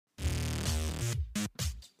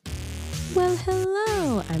Well,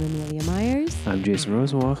 hello. I'm Amelia Myers. I'm Jason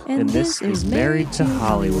Rosenwald, And this is Married to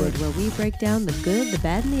Hollywood, where we break down the good, the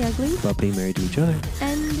bad, and the ugly, about being married to each other.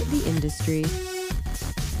 and the industry.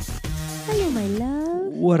 Hello, my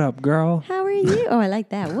love. What up, girl? How are you? Oh, I like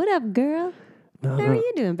that. What up, girl? How are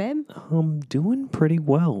you doing, babe? I'm doing pretty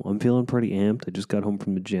well. I'm feeling pretty amped. I just got home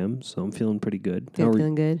from the gym, so I'm feeling pretty good.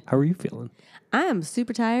 Feeling good. How are you feeling? I am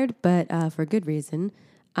super tired, but for good reason.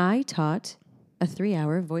 I taught a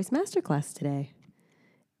 3-hour voice masterclass today.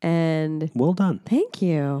 And Well done. thank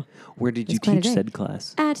you. Where did you quite a teach day. said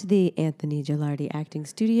class? At the Anthony Gilardi Acting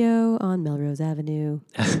Studio on Melrose Avenue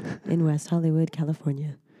in West Hollywood,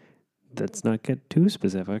 California. Let's not get too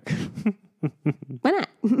specific. Why not?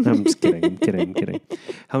 I'm just kidding. I'm kidding.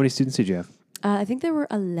 How many students did you have? I think there were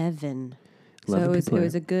 11. 11 So people, it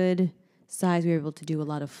was a good size. We were able to do a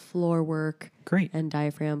lot of floor work Great. and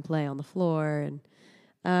diaphragm play on the floor.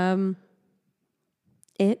 And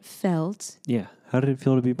it felt Yeah. How did it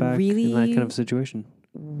feel to be back in that Really kind of situation?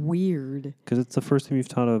 weird. Because it's the first time you've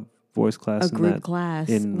taught a voice class A in group that class.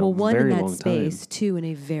 in Well, a one very in that long space, time. 2 in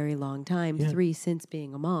a very long time, Yeah. 3 since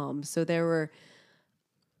being a mom. So there were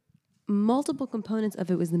multiple components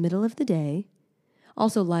of it. Was the middle of the day.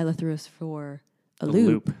 Also, Lila threw us for a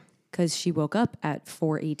loop because she woke up at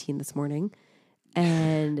 4:18 this morning.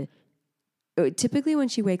 And typically when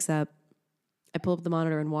she wakes up, I pull up the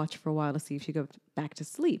monitor and watch for a while to see if she goes back to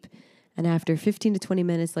sleep. And after 15 to 20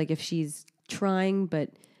 minutes, like if she's trying, but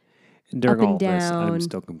And during up and all this, I'm down.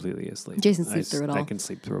 still completely asleep. Jason sleeps through it all. I can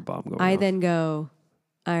sleep through a bomb going I off. then go,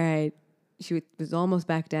 all right, she was almost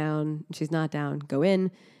back down. She's not down. Go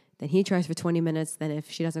in. Then he tries for 20 minutes. Then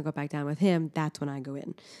if she doesn't go back down with him, that's when I go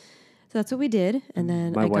in. So that's what we did. And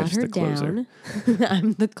then My I got wife's her the closer. down.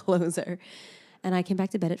 I'm the closer. And I came back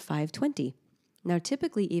to bed at 5:20. Now,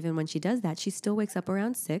 typically, even when she does that, she still wakes up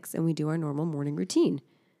around 6 and we do our normal morning routine.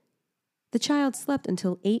 The child slept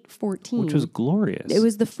until 8:14. Which was glorious. It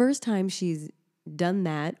was the first time she's done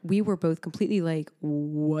that. We were both completely like,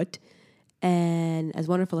 what? And as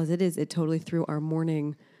wonderful as it is, it totally threw our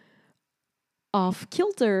morning off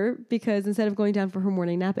kilter because instead of going down for her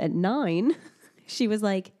morning nap at 9, she was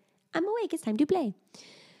like, I'm awake. It's time to play.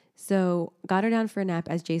 So got her down for a nap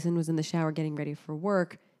as Jason was in the shower getting ready for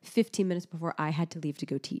work 15 minutes before I had to leave to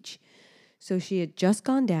go teach. So she had just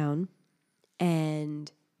gone down and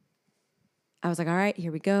I was like, all right,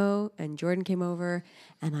 here we go. And Jordan came over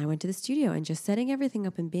and I went to the studio and just setting everything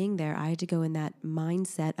up and being there, I had to go in that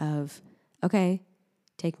mindset of, okay,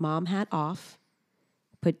 take mom hat off,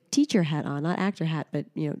 put teacher hat on, not actor hat, but,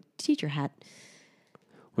 teacher hat.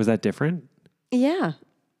 Was that different? Yeah.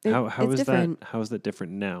 How it's is different. that? How is that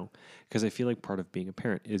different now? Because I feel like part of being a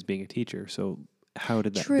parent is being a teacher. So how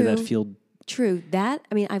did that? True. Did that feel? True.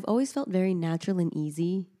 I've always felt very natural and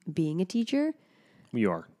easy being a teacher.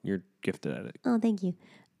 You're gifted at it. Oh, thank you.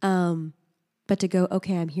 But to go,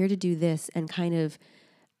 okay, I'm here to do this and kind of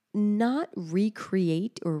not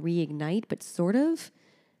recreate or reignite, but sort of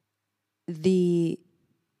the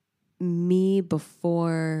me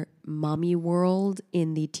before mommy world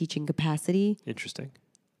in the teaching capacity, Interesting.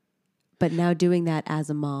 but now doing that as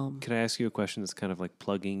a mom. Can I ask you a question that's kind of like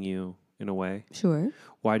plugging you in a way? Sure.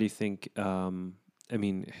 Why do you think?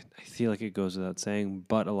 I feel like it goes without saying,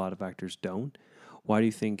 but a lot of actors don't. Why do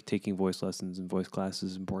you think taking voice lessons and voice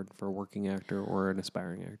classes is important for a working actor or an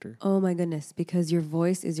aspiring actor? Oh my goodness, because your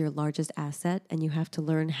voice is your largest asset and you have to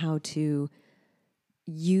learn how to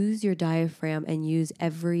use your diaphragm and use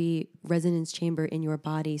every resonance chamber in your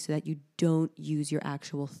body so that you don't use your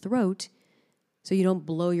actual throat, so you don't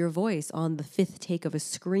blow your voice on the 5th take of a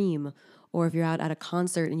scream, or if you're out at a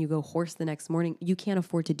concert and you go hoarse the next morning. You can't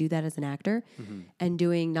afford to do that as an actor. And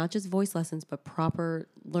doing not just voice lessons, but proper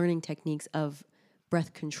learning techniques of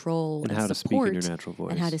breath control And how to speak in your natural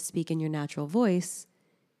voice. and how to speak in your natural voice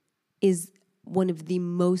is one of the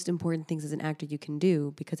most important things as an actor you can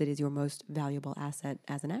do, because it is your most valuable asset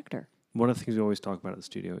as an actor. One of the things we always talk about at the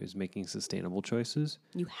studio is making sustainable choices.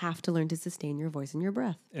 You have to learn to sustain your voice and your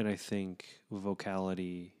breath. And I think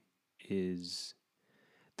vocality is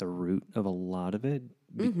the root of a lot of it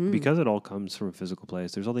because it all comes from a physical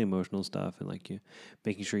place. There's all the emotional stuff and like you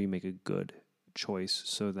making sure you make a good choice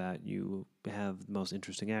so that you have the most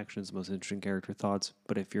interesting actions, the most interesting character thoughts.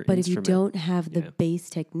 But if your But if you don't have the Yeah. base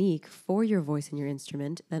technique for your voice and your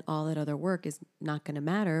instrument, then all that other work is not going to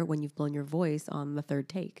matter when you've blown your voice on the 3rd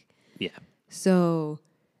take. Yeah. So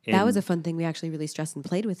that was And- a fun thing we actually really stressed and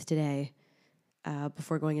played with today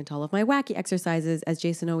before going into all of my wacky exercises. As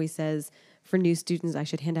Jason always says, for new students, I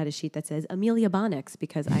should hand out a sheet that says Amelia Bonics,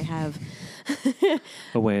 because I have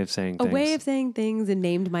a way of saying a things. way of saying things and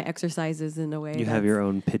named my exercises in a way. You have your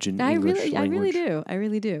own pigeon I English really language. do. I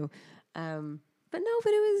really do. But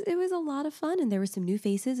it was a lot of fun, and there were some new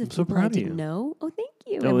faces of I'm so people I proud of didn't you. know. Oh, thank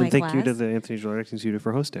you. Oh, in my and thank you class. to the Anthony Joel Acting Studio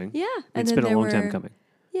for hosting. Yeah, and It's then been a long there time were- coming.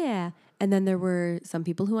 Yeah, and then there were some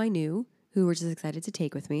people who I knew who were just excited to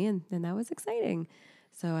take with me, and that was exciting.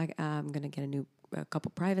 So I'm gonna get a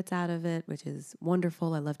couple privates out of it, which is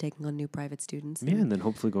wonderful. I love taking on new private students. Yeah, and then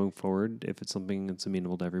hopefully going forward, if it's something that's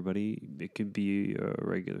amenable to everybody, it could be a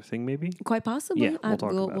regular thing, maybe. Quite possibly. Yeah, we'll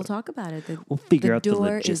talk about we'll it. talk about it. We'll figure out the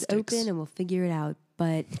door is logistics. open, and we'll figure it out.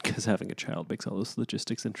 But Because having a child makes all those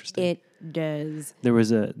logistics interesting. it does. There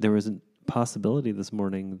was a possibility this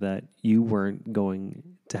morning that you weren't going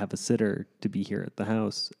to have a sitter to be here at the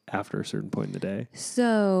house after a certain point in the day,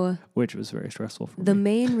 So which was very stressful for the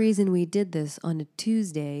me. main reason we did this on a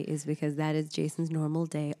Tuesday is because that is Jason's normal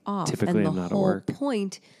day off. Typically, and the I'm not at whole work.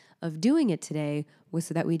 point of doing it today was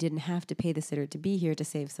so that we didn't have to pay the sitter to be here to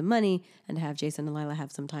save some money and to have Jason and Lila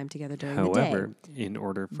have some time together during the day. However, in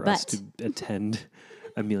order for us to attend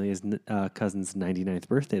Amelia's cousin's 99th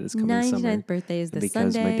birthday this coming 99th summer, birthday is the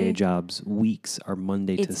because Sunday. my day job's weeks are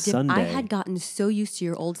Monday to Sunday. I had gotten so used to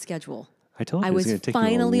your old schedule. I told you I it was was going to take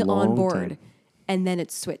finally you a long on board, time. and then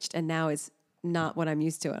it switched, and now it's not what I'm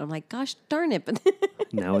used to. I'm like, gosh darn it! But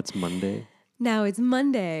Now it's Monday now it's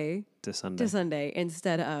Monday to Sunday. to Sunday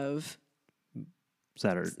instead of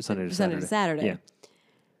Sunday to Sunday Saturday. to Saturday. Yeah.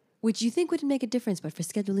 Which you think wouldn't make a difference, but for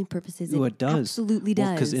scheduling purposes, Well, it it does. absolutely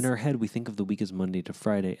does. Because in our head, we think of the week as Monday to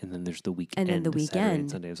Friday, and then there's the weekend. And then the Saturday and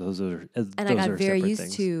weekend. Sunday. So those are and those I got are very separate used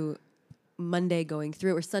things. to Monday going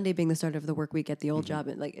through, or Sunday being the start of the work week at the old job,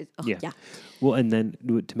 and Yeah. Well, and then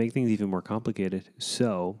to make things even more complicated,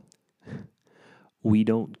 so we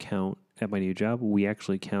don't count at my new job. We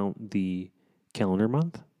actually count the calendar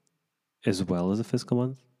month as well as a fiscal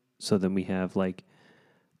month. So then we have like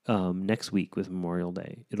next week with Memorial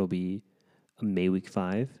Day, it'll be May week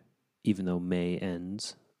 5, even though May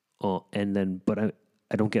ends. And then, but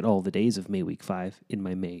I don't get all the days of May week 5 in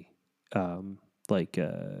my May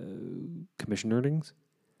commission earnings.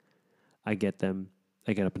 I get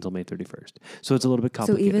up until May 31st. So it's a little bit So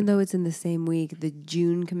complicated. even though it's in the same week, the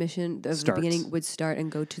June commission of the Starts. beginning would start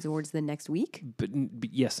and go towards the next week. But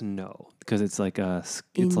yes and no, because it's like a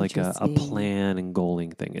Interesting. plan and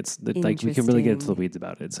goaling thing. It's like we can really get into the Interesting. weeds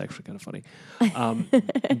about it. It's actually kind of funny,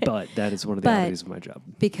 but that is one of the But- oddities of my job.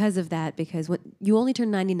 Because of that, because when you only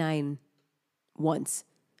turn 99 once.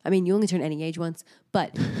 I mean, you only turn any age once,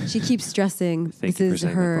 but she keeps stressing Thank this you for is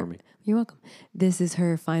saying that her. for me. You're welcome. This is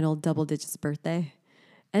her final double digits birthday.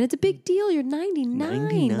 And it's a big deal. You're 99.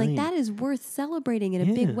 99. Like, that is worth celebrating in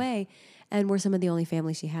a big Yeah. way. And we're some of the only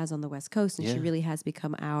family she has on the West Coast, and she Yeah. really has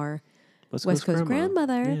become our West Coast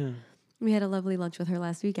grandmother. Yeah. We had a lovely lunch with her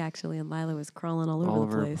last week, actually, and Lila was crawling all over All the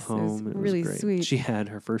of her place. home. It was really great. sweet. She had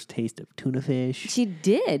her first taste of tuna fish She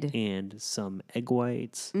did. and some egg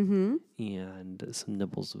whites Mm-hmm. and some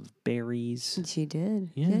nibbles of berries, She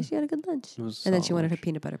did. Yeah. Yeah, she had a good lunch. It was And then she solid wanted her lunch.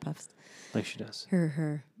 peanut butter puffs. like she does.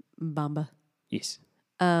 Her bamba. Yes.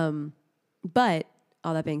 But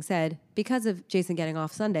all that being said, because of Jason getting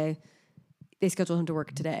off Sunday, they scheduled him to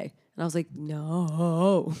work today. And I was like,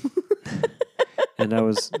 no. And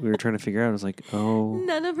we were trying to figure out. I was like, oh,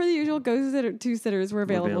 None of her usual two sitters were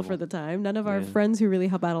available for available. the time. None of our Yeah. friends who really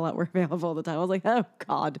help out a lot were available all the time. I was like, oh,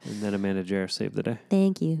 God. and then Amanda Jarrett saved the day.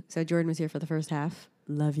 Thank you. So Jordan was here for the first half.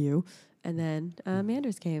 Love you. And then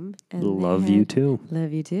Manders came. And they Love you had- too.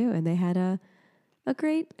 Love you too. And they had a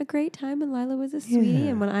great time. And Lila was a sweetie. Yeah.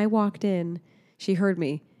 And when I walked in, she heard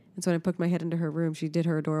me. And so when I poked my head into her room, she did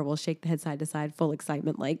her adorable shake the head side to side, full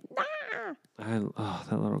excitement, like, ah!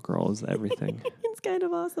 That little girl is everything. It's kind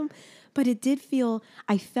of awesome. But it did feel,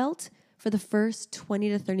 I felt for the first 20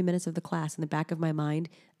 to 30 minutes of the class in the back of my mind,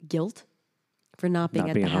 guilt for not being Not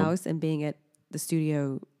at being the at home. house and being at the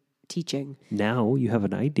studio teaching. Now you have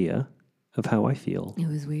an idea of how I feel It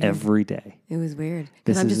was weird. every day. It was weird. This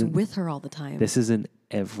Because I'm just isn't- with her all the time. This is an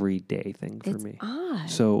everyday thing for it's me. odd.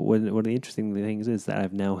 So one of the interesting things is that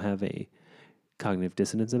I've now have a cognitive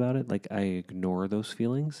dissonance about it. Like I ignore those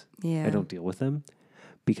feelings. Yeah. I don't deal with them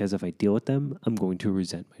because if I deal with them, I'm going to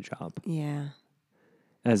resent my job. Yeah.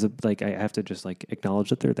 I have to just like acknowledge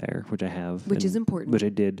that they're there, which I have, Which is important. which I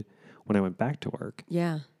did when I went back to work.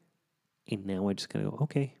 Yeah. And now I just kind of go,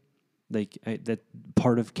 okay, like that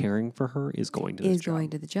part of caring for her is going to this Is job. going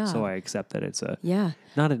to the job. So I accept that it's Yeah.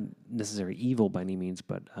 not a necessary evil by any means,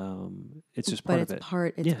 but it's just part But of it. it's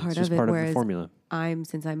part yeah, part it's just of it. part of the Whereas formula.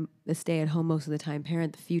 since I'm a stay-at-home most of the time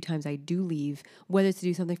parent, the few times I do leave, whether it's to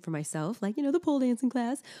do something for myself, like, the pole dancing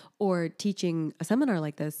class, or teaching a seminar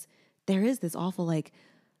like this, there is this awful like,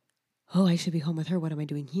 oh, I should be home with her. What am I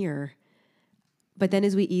doing here? But then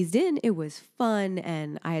as we eased in, it was fun.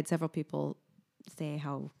 And I had several people say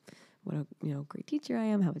how what a great teacher I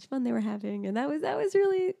am, how much fun they were having, and that was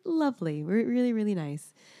really lovely, really really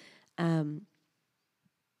nice.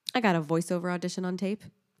 I got a voiceover audition on tape.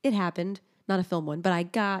 It happened, not a film one, but I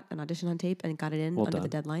got an audition on tape and got it in under the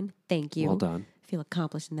deadline. Thank you. Well done. I feel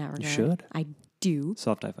accomplished in that regard. You should. I do.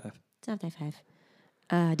 Soft high five. Soft high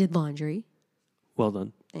five. Did laundry. Well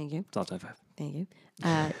done. Thank you. Soft high five. Thank you.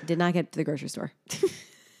 Did not get to the grocery store.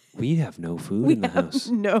 We have no food in the house.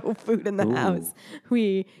 No food in the Ooh. house.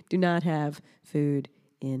 We do not have food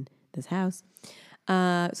in this house.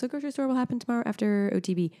 So grocery store will happen tomorrow after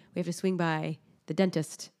OTB. We have to swing by the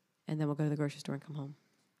dentist, and then we'll go to the grocery store and come home.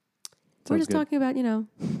 We're just talking about, daily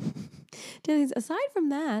things. Aside from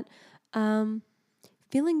that,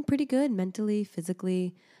 feeling pretty good mentally,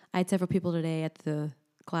 physically. I had several people today at the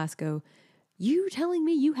class go, "You telling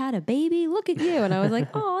me you had a baby? Look at you." And I was like,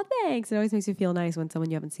 "Oh, thanks." It always makes me feel nice when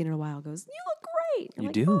someone you haven't seen in a while goes, "You look great." I'm You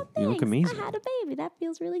like, do. "Oh, You look thanks. amazing. I had a baby. That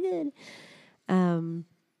feels really good."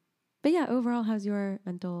 But yeah, overall, how's your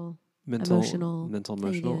mental, emotional?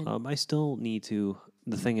 I still need to.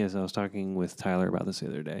 The thing is, I was talking with Tyler about this the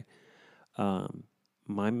other day.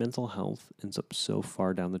 My mental health ends up so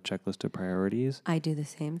far down the checklist of priorities. I do the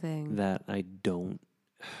same thing. That I don't.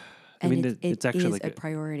 It's actually like a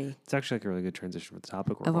priority. It's actually like a really good transition for the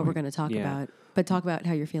topic of what we're going to talk about. But talk about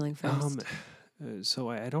how you're feeling first. So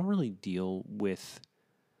I don't really deal with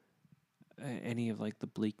any of like the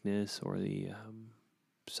bleakness or the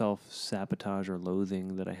self-sabotage or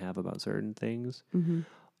loathing that I have about certain things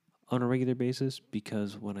on a regular basis,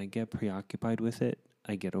 because when I get preoccupied with it,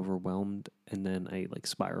 I get overwhelmed and then I like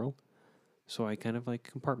spiral. So I kind of like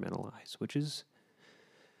compartmentalize, which is,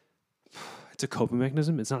 it's a coping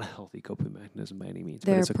mechanism. It's not a healthy coping mechanism by any means.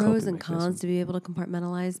 There but it's are a pros coping and mechanism. cons to be able to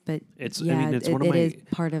compartmentalize, but it's it is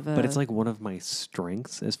part of a. But it's like one of my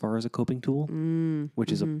strengths as far as a coping tool,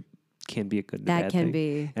 which is can be a good and a bad that can thing.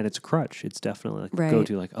 be, And it's a crutch. It's definitely like Right. go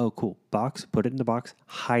to like, oh cool, box, put it in the box,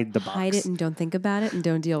 hide the box. hide it and don't think about it and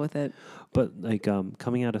don't deal with it. But like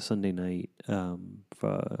coming out of Sunday night,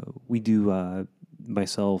 we do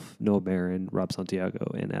myself, Noah Barron, Rob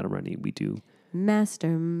Santiago, and Adam Rennie. We do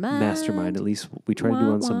Mastermind. At least we try to do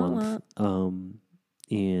once a month.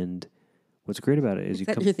 And what's great about it is you Is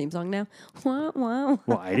that come. your theme song now? Wah, wah.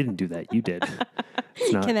 Well, I didn't do that. You did.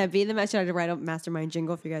 It's not Can that be the message? I had to write a mastermind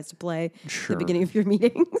jingle for you guys to play at sure. the beginning of your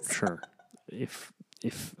meetings. Sure. If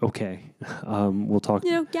okay, we'll talk.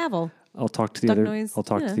 Gavel. I'll talk to the Duck other. noise, I'll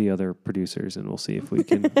talk to the other producers, and we'll see if we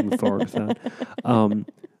can move forward with that.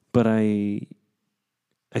 But I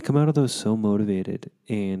come out of those so motivated,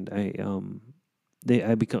 and I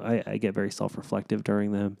get very self-reflective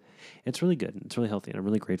during them. It's really good. And it's really healthy, and I'm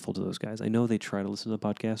really grateful to those guys. I know they try to listen to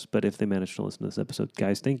the podcast, but if they manage to listen to this episode,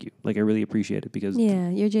 guys, thank you. Like I really appreciate it because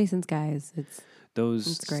You're Jason's guys. It's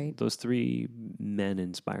those great. Those three men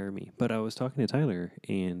inspire me. But I was talking to Tyler,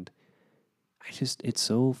 and it's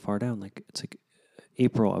so far down. Like it's like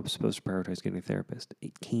April, I was supposed to prioritize getting a therapist.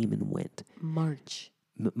 It came and went.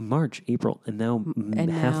 March, April, and now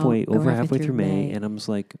halfway through May, and I'm just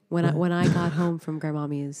like, when I got home from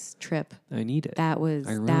Grandmommy's trip, I need it. that was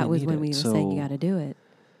when we were saying you got to do it.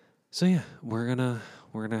 So yeah, we're gonna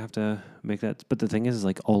have to make that. But the thing is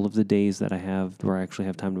like all of the days that I have where I actually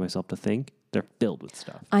have time to myself to think, they're filled with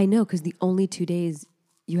stuff. I know, because the only 2 days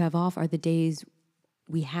you have off are the days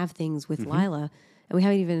we have things with Lila, and we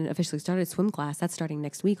haven't even officially started swim class. That's starting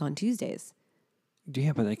next week on Tuesdays.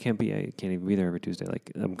 Yeah, but I can't even be there every Tuesday.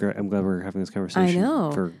 Like I'm glad we're having this conversation. I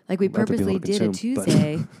know. Like we purposely did a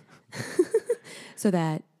Tuesday so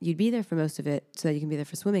that you'd be there for most of it, so that you can be there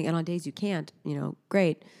for swimming. And on days you can't,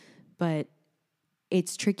 great. But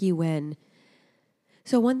it's tricky when.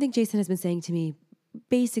 So one thing Jason has been saying to me,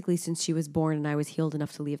 basically since she was born and I was healed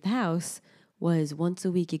enough to leave the house, was once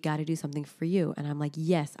a week you got to do something for you. And I'm like,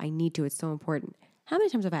 yes, I need to. It's so important. How many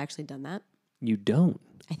times have I actually done that? You don't.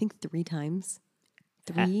 I think 3 times.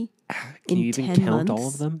 3 Can you even count months? all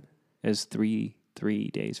of them as three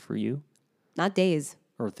days for you? Not days.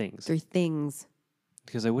 Or things? 3 things.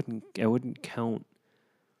 Because I wouldn't count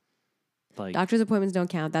like Doctor's appointments don't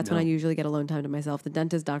count. That's when I No. usually get alone time to myself. The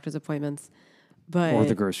dentist, doctor's appointments, but or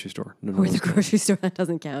the grocery store. No, or the those count. grocery store, that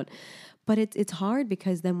doesn't count. But it's hard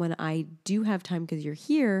because then when I do have time because you're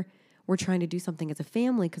here, we're trying to do something as a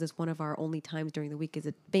family because it's one of our only times during the week as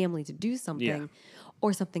a family to do something,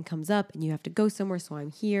 or something comes up and you have to go somewhere, so I'm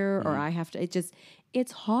here, or I have to.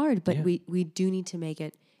 It's hard, but we do need to make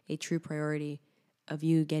it a true priority of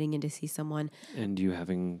you getting in to see someone And you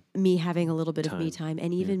having me having a little bit of me time,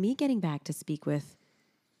 and even me getting back to speak with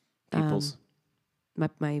people's.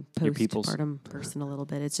 my Your peoples. postpartum person a little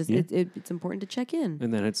bit. It's just Yeah. it's important to check in.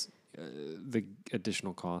 And then it's the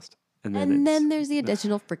additional cost And And it's then there's the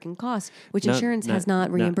additional freaking cost, which Not- insurance has not-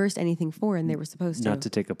 not reimbursed anything for, and they were supposed to. not to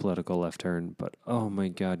take a political left turn, but oh my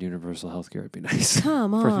God, universal healthcare would be nice.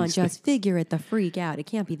 Come for on, these just things. figure it the freak out. It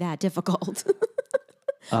can't be that difficult.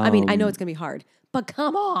 I mean, I know it's going to be hard, but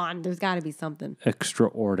come on, there's got to be something.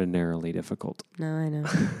 Extraordinarily difficult. No, I know.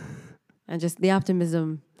 And just the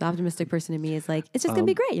optimistic person in me is like, it's just going to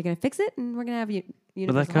be great. You're going to fix it, and we're going to have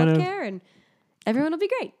universal kind of- healthcare, and everyone will be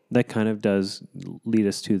great. That kind of does lead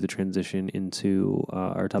us to the transition into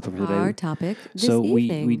our topic for today. Our topic this so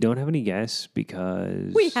evening. we don't have any guests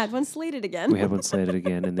because We had one slated again. we had one slated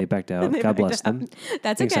again and they backed out. And they God backed bless out. them.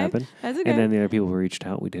 That's Things okay. happen. That's okay. And then the other people who reached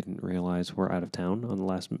out, we didn't realize were out of town on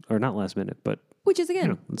the not last minute, but Which is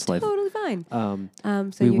again it's life. totally fine.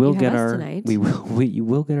 So we you will have get us our tonight. you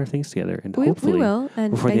will get our things together, and We hopefully will,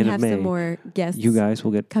 and before the end have of May, some more guests. you guys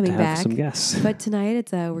will get coming to have back. some guests. But tonight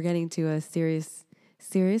it's we're getting to a serious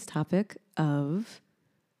topic of,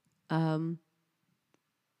 well,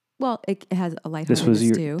 it has a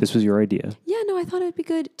lightheartedness too. This was your idea. Yeah, no, I thought it'd be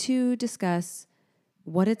good to discuss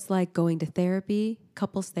what it's like going to therapy,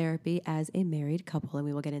 couples therapy, as a married couple, and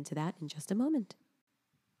we will get into that in just a moment.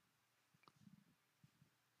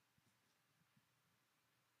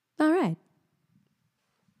 All right.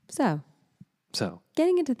 So,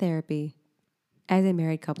 getting into therapy as a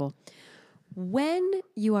married couple. When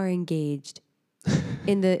you are engaged,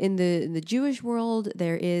 in the Jewish world,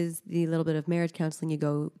 there is the little bit of marriage counseling you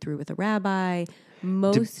go through with a rabbi.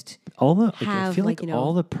 Most all the I have, feel like, like you know-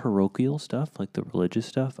 all the parochial stuff, like the religious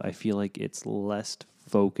stuff, I feel like it's less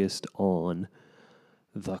focused on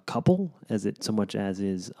the couple as it so much as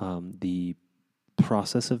is the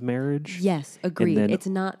process of marriage. yes, agreed. then It's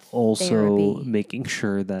not Also therapy. making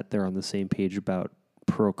sure that they're on the same page about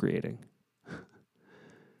procreating.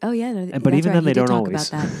 Oh yeah, no, But that's even right. then He they did don't talk always.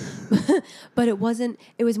 about that. But it wasn't.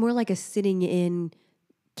 It was more like a sitting in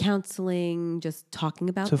counseling, just talking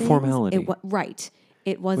about It's a things. formality. Right.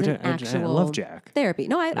 It Which wasn't I actual love Jack. therapy.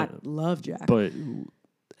 No, I love Jack. But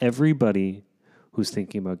everybody who's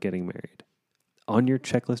thinking about getting married, on your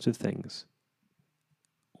checklist of things,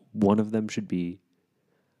 one of them should be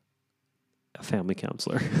a family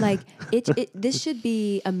counselor. Like this should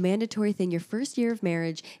be a mandatory thing. Your first year of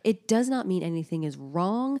marriage, it does not mean anything is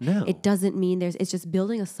wrong. No. It doesn't mean it's just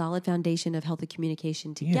building a solid foundation of healthy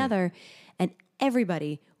communication together. And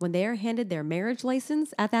everybody, when they are handed their marriage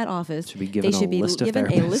license at that office, Should be given they should a be list of given a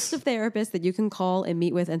therapists. list of therapists that you can call and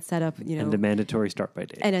meet with and set up, And a mandatory start by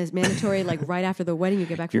date. and as mandatory, like right after the wedding, you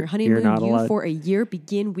get back from You're- your honeymoon. you're not You allowed- for a year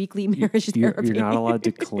begin weekly marriage You're therapy. not allowed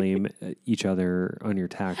to claim each other on your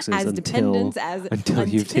taxes as until dependents, until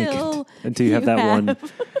you've taken until you have that one.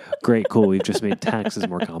 Great, cool. We've just made taxes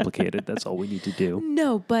more complicated. That's all we need to do.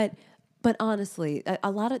 No, but honestly, a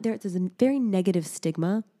lot of there's a very negative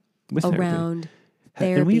stigma With therapy. around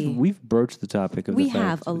And therapy. we've broached the topic of We the fact,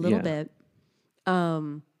 have a little yeah. bit,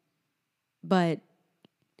 but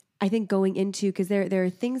I think going into, because there are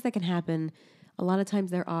things that can happen. A lot of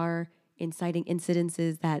times there are inciting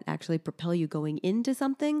incidences that actually propel you going into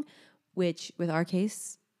something, which with our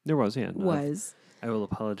case There was, yeah. no, was. I will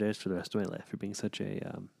apologize for the rest of my life for being such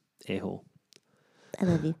a hole. I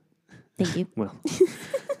love you. Thank you. Well,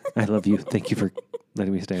 I love you. Thank you for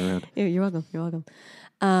letting me stay around. You're welcome. You're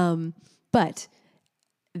welcome. But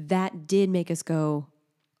that did make us go,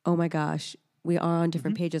 oh my gosh, we are on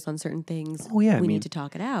different pages on certain things. Oh, yeah, I we mean, need to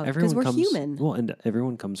talk it out because we're comes, human. Well, and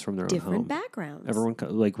everyone comes from their own Different home. backgrounds. Everyone,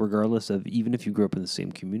 like, regardless of, even if you grew up in the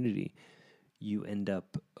same community, you end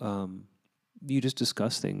up, you just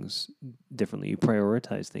discuss things differently. You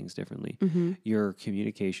prioritize things differently. Mm-hmm. Your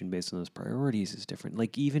communication based on those priorities is different.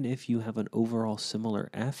 Like, even if you have an overall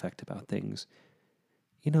similar affect about things,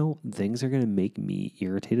 things are going to make me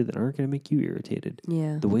irritated that aren't going to make you irritated.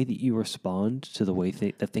 Yeah. The way that you respond to the way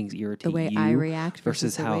that things irritate The way you I react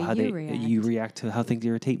versus the how way you react to how things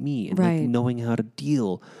irritate me, and Right. like knowing how to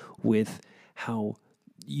deal with how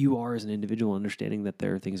you are as an individual, understanding that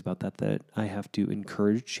there are things about that I have to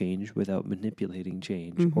encourage change without manipulating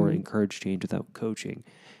change, or Mm-hmm. encourage change without coaching.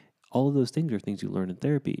 All of those things are things you learn in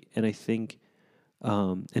therapy, and I think.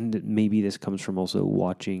 And maybe this comes from also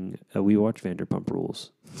watching. We watch Vanderpump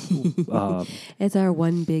Rules, It's our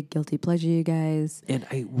one big guilty pleasure, you guys. and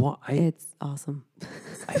It's awesome.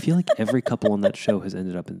 I feel like every couple on that show has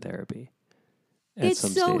ended up in therapy. At It's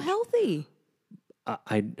some so stage. healthy.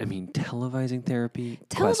 I mean, televising therapy.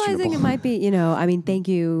 Televising, questionable. it might be, thank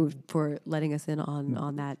you for letting us in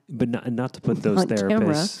on that. But not to put those On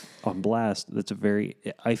camera. therapists on blast.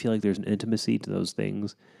 I feel like there's an intimacy to those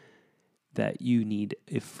things that you need,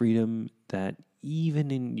 a freedom that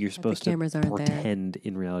you're supposed to cameras aren't there. pretend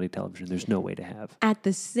in reality television. There's no way to have. At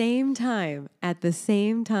the same time,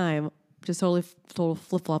 just total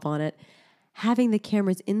flip flop on it. Having the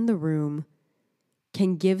cameras in the room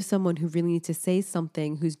can give someone who really needs to say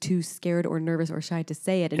something, who's too scared or nervous or shy to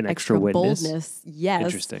say it, an extra witness? boldness. Yes,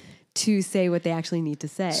 Interesting. To say what they actually need to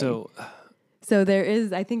say. So there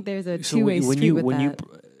is, I think there's a two-way street with that. When you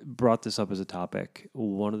brought this up as a topic,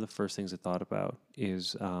 one of the first things I thought about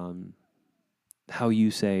is how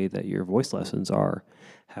you say that your voice lessons are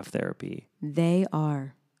half therapy. They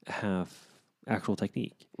are half actual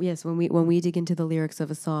technique. Yes, when we dig into the lyrics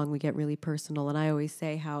of a song, we get really personal. And I always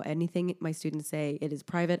say how anything my students say, it is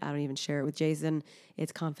private. I don't even share it with Jason.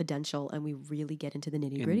 It's confidential, and we really get into the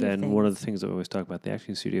nitty gritty. And then one of the things that we always talk about the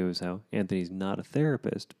acting studio is how Anthony's not a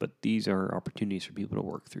therapist, but these are opportunities for people to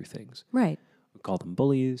work through things. Right. We call them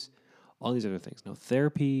bullies, all these other things. Now,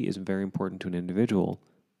 therapy is very important to an individual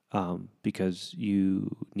because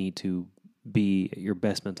you need to be at your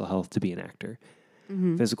best mental health to be an actor.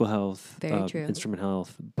 Mm-hmm. Physical health, instrument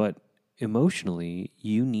health, but emotionally,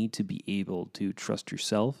 you need to be able to trust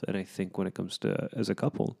yourself. And I think when it comes to, as a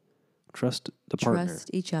couple, trust the partner. Trust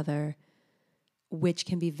each other, which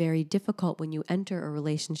can be very difficult when you enter a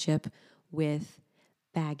relationship with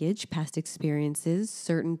baggage, past experiences,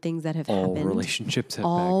 certain things that have happened. All relationships have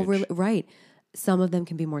baggage. Right. Some of them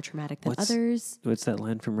can be more traumatic than others. What's that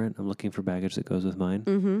line from Rent? I'm looking for baggage that goes with mine.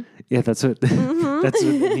 Mm-hmm. Yeah, that's what. That's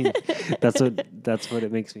what I mean. That's what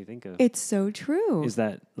it makes me think of. It's so true. Is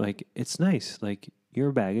that like it's nice? Like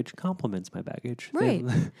your baggage complements my baggage. Right.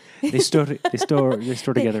 They store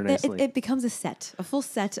together nicely. It becomes a full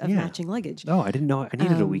set of matching luggage. Oh, I didn't know I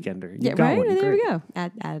needed a weekender. You got one. There we go.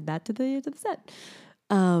 Add that to the set.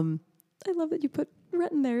 I love that you put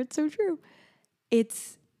Rent in there. It's so true.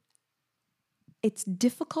 It's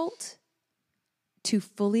difficult to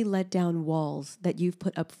fully let down walls that you've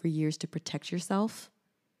put up for years to protect yourself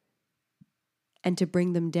and to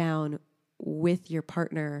bring them down with your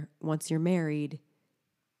partner once you're married,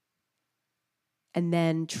 and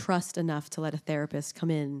then trust enough to let a therapist come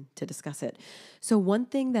in to discuss it. So one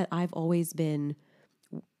thing that I've always been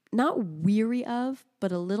not weary of,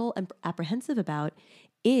 but a little apprehensive about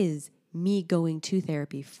is me going to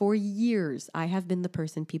therapy. For years, I have been the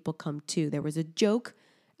person people come to. There was a joke,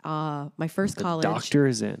 my first college. The doctor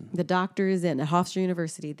is in. The doctor is in at Hofstra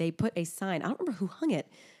University. They put a sign. I don't remember who hung it.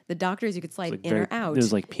 The doctors, you could slide in or out. It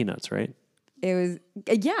was like Peanuts, right? It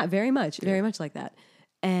was, very much like that.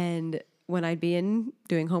 And when I'd be in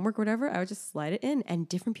doing homework or whatever, I would just slide it in, and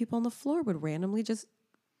different people on the floor would randomly just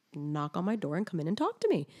knock on my door and come in and talk to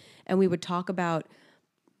me. And we would talk about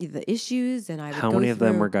the issues, and I would How many of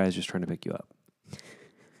them were guys just trying to pick you up?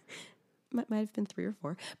 Might have been 3 or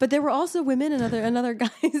 4, but there were also women and other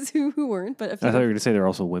guys who weren't. But I thought you were going to say there were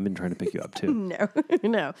also women trying to pick you up too.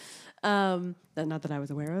 No, not that I was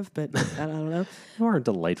aware of, but I don't know. You are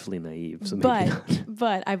delightfully naive, so maybe not.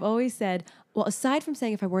 But I've always said, well, aside from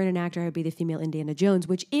saying if I weren't an actor, I would be the female Indiana Jones,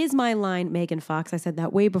 which is my line, Megan Fox. I said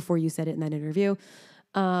that way before you said it in that interview.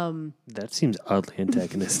 That seems oddly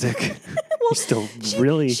antagonistic. Well, she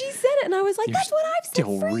said it, and I was like, that's what I've said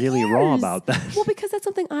still for really years. raw about that. Well, because that's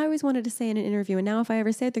something I always wanted to say in an interview, and now if I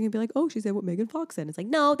ever say it, they're gonna be like, oh, she said what Megan Fox said. It's like,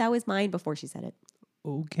 no, that was mine before she said it.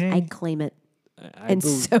 Okay, I claim it,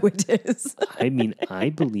 so it is. I mean, I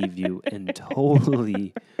believe you and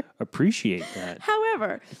totally appreciate that.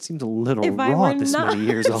 However, it seems a little raw this many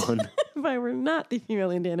years on. If I were not the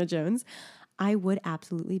female Indiana Jones, I would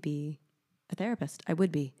absolutely be a therapist. I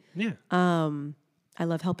would be. Yeah. I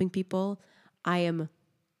love helping people. I am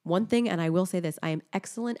one thing, and I will say this, I am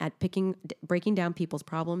excellent at breaking down people's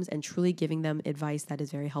problems and truly giving them advice that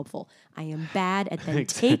is very helpful. I am bad at then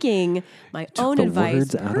taking my own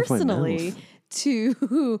advice personally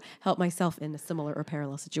to help myself in a similar or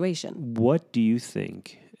parallel situation. What do you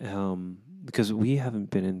think? Because we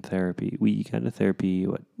haven't been in therapy. We got into therapy,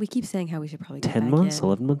 We keep saying how we should probably get 10 months,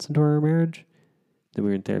 11 months into our marriage? Then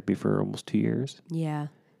we were in therapy for almost 2 years. Yeah.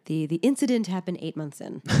 The incident happened 8 months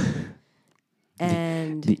in.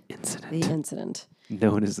 And the incident.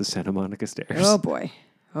 Known as the Santa Monica Stairs. Oh boy.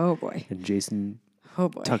 And Jason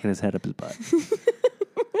tucking his head up his butt.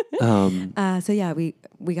 So yeah, we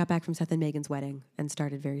got back from Seth and Megan's wedding and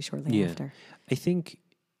started very shortly after. I think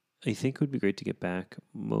it would be great to get back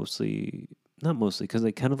not mostly, because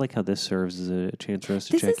I kind of like how this serves as a chance for us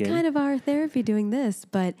to check in. This is kind of our therapy doing this,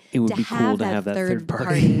 but it would be cool to have that third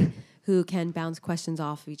party who can bounce questions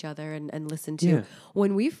off of each other and listen to. Yeah.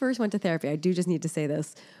 When we first went to therapy, I do just need to say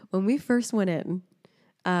this. When we first went in,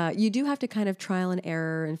 you do have to kind of trial and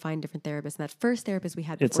error and find different therapists. And that first therapist we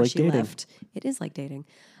had before she left, it is like dating.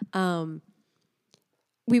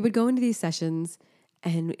 we would go into these sessions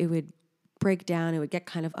and it would break down. It would get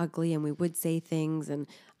kind of ugly and we would say things and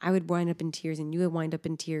I would wind up in tears and you would wind up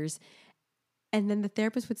in tears. And then the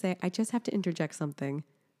therapist would say, I just have to interject something.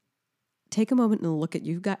 Take a moment and look at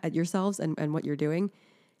at yourselves and what you're doing.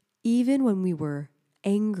 Even when we were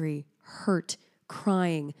angry, hurt,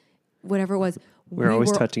 crying, whatever it was, we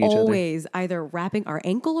always were touching each other. always either wrapping our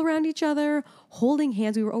ankle around each other, holding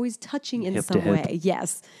hands. We were always touching in Hip to some hip. way.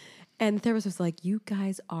 Yes. And the therapist was like, you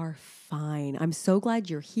guys are fine. I'm so glad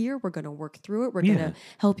you're here. We're going to work through it. We're going to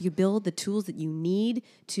help you build the tools that you need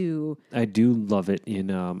to. I do love it in,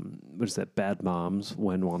 what is that, Bad Moms,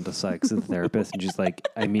 when Wanda Sykes is the therapist and she's like,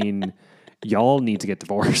 I mean, y'all need to get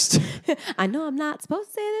divorced. I know I'm not supposed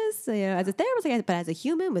to say this, as a therapist, but as a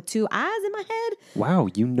human with two eyes in my head. Wow,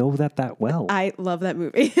 you know that well. I love that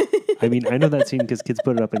movie. I mean, I know that scene because kids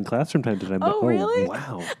put it up in class from time to time. But, really?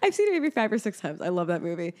 Wow. I've seen it maybe 5 or 6 times. I love that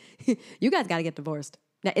movie. You guys got to get divorced.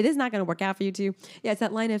 Now, it is not going to work out for you two. Yeah, it's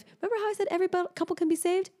that line of, remember how I said every couple can be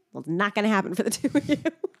saved? Well, it's not going to happen for the two of you.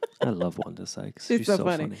 I love Wanda Sykes. She's She's so so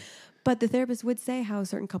funny. But the therapist would say how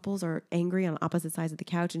certain couples are angry on opposite sides of the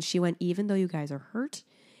couch. And she went, even though you guys are hurt,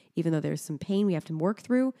 even though there's some pain we have to work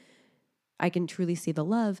through, I can truly see the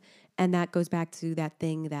love. And that goes back to that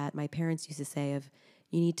thing that my parents used to say of,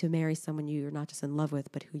 you need to marry someone you're not just in love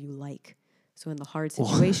with, but who you like. So in the hard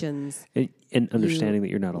situations. And understanding that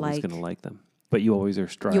you're not always going to like them. But you always are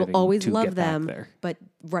striving You'll always to love get them, back there.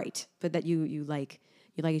 but that you like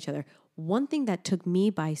each other. One thing that took me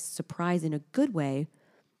by surprise in a good way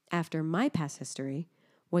after my past history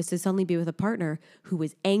was to suddenly be with a partner who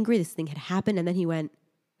was angry this thing had happened, and then he went,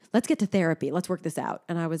 let's get to therapy, let's work this out.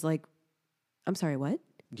 And I was like, I'm sorry, what?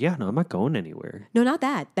 Yeah, no, I'm not going anywhere. No, not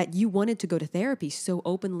that you wanted to go to therapy so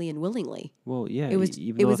openly and willingly. Well, yeah, it was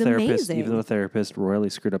even amazing. though a therapist royally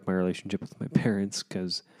screwed up my relationship with my parents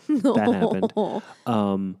because that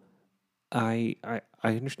happened. I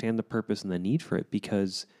understand the purpose and the need for it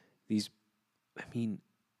because there's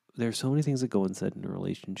so many things that go unsaid in a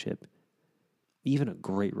relationship, even a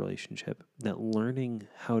great relationship, that learning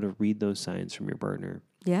how to read those signs from your partner.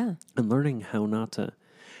 Yeah. And learning how not to,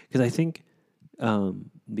 because I think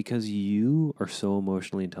because you are so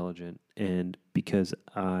emotionally intelligent and because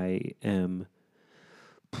I am,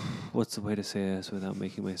 what's the way to say this without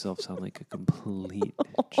making myself sound like a complete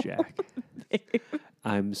jack?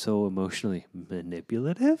 I'm so emotionally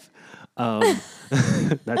manipulative.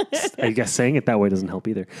 That's, I guess saying it that way doesn't help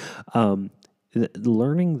either.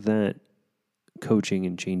 Learning that coaching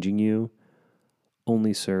and changing you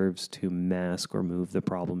only serves to mask or move the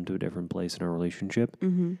problem to a different place in our relationship.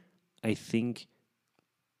 Mm-hmm. I think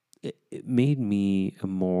it made me a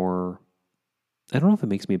more, I don't know if it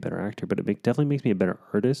makes me a better actor, but it definitely makes me a better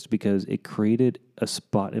artist because it created a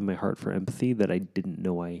spot in my heart for empathy that I didn't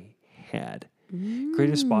know I had.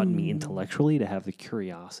 Created a spot in me intellectually to have the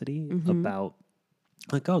curiosity about,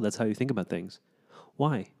 like, oh, that's how you think about things.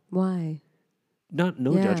 Why? No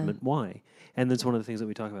judgment. Why? And that's one of the things that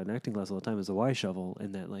we talk about in acting class all the time is the why shovel,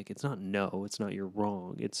 and that, like, it's not no, it's not you're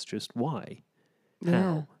wrong. It's just why. Yeah.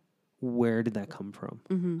 How? Where did that come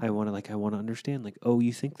from? I want to understand, like, oh,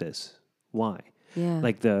 you think this. Why? Yeah.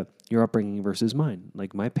 Like your upbringing versus mine.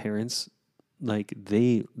 Like my parents, like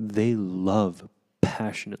they love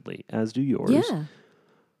passionately, as do yours. Yeah.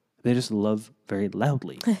 They just love very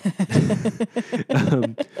loudly.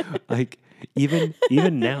 Like even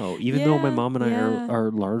now, even though my mom and I are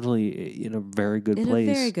largely in a very good place. In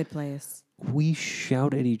a very good place. We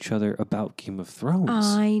shout at each other about Game of Thrones.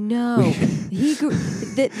 I know.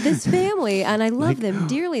 This family, and I love them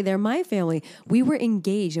dearly. They're my family. We were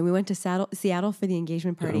engaged, and we went to Seattle for the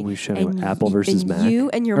engagement party. We shouted Apple versus Mac. You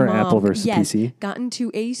and your mom, Apple versus PC. got into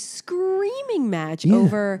a screaming match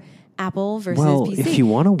over Apple versus PC. If you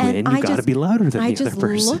want to win, you got to be louder than the other person.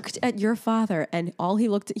 I just looked at your father, and he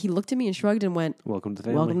looked at me and shrugged and went, "Welcome to the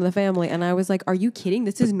family." Welcome to the family. And I was like, "Are you kidding?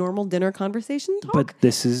 This is normal dinner conversation talk."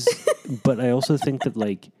 But I also think that,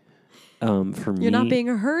 like, for me, you're not being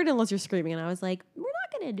heard unless you're screaming. And I was like, "We're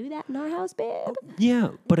not going to do that in our house, babe." Yeah,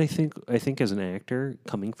 but I think as an actor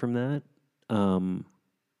coming from that,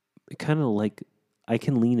 kind of like I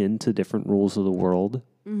can lean into different rules of the world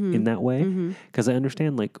in that way because I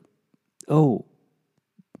understand, like, oh,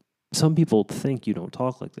 some people think you don't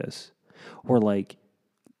talk like this, or like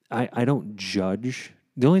I don't judge.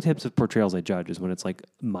 The only types of portrayals I judge is when it's like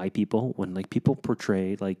my people, when like people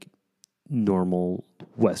portray like normal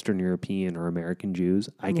Western European or American Jews,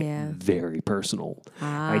 I get very personal.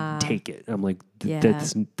 I take it. I'm like,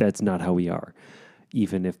 that's not how we are,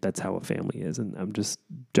 even if that's how a family is, and I'm just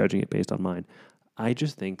judging it based on mine. I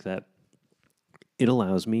just think that it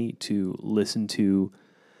allows me to listen to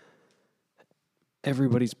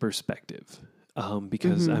everybody's perspective.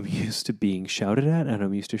 Because I'm used to being shouted at and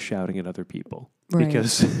I'm used to shouting at other people. Right.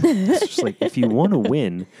 Because it's just like, if you want to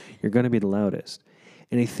win, you're going to be the loudest.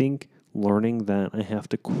 And I think learning that I have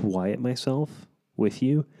to quiet myself with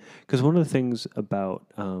you, because one of the things about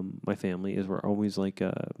my family is we're always like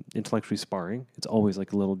intellectually sparring. It's always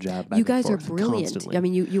like a little jab back You guys and are forth brilliant. constantly. I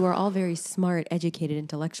mean, you are all very smart, educated,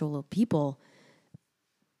 intellectual people.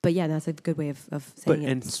 But yeah, that's a good way of saying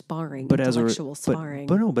it. Sparring, intellectual sparring.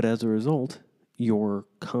 But as a result, you're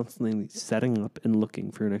constantly setting up and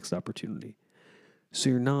looking for your next opportunity. So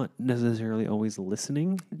you're not necessarily always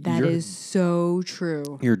listening. That is so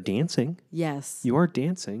true. You're dancing. Yes. You are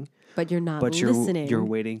dancing. But you're not But listening. you're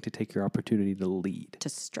waiting to take your opportunity to lead. To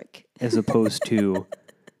strike. As opposed to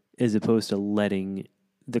letting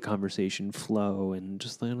the conversation flow and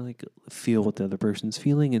just like feel what the other person's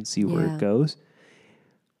feeling and see where it goes.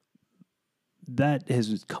 That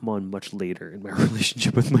has come on much later in my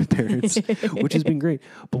relationship with my parents, which has been great.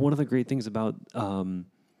 But one of the great things about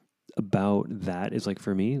that is, like,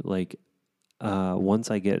 for me, like, once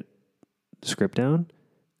I get the script down,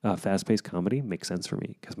 fast-paced comedy makes sense for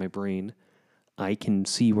me because my brain, I can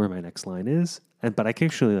see where my next line is, but I can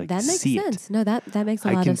actually like that makes see sense. it. No, that makes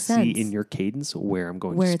a lot of sense. I can see in your cadence where I'm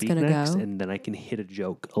going to speak next, and then I can hit a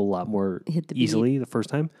joke a lot more easily the first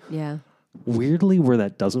time. Yeah. Weirdly, where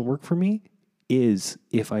that doesn't work for me is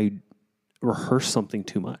if I rehearse something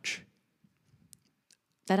too much.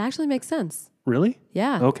 That actually makes sense. Really?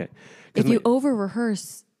 Yeah. Okay. If you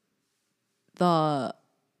over-rehearse the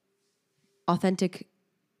authentic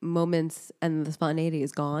moments and the spontaneity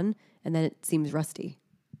is gone, and then it seems rusty.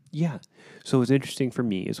 Yeah. So what's interesting for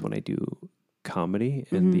me is when I do comedy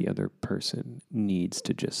and the other person needs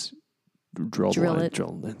to just drill the line,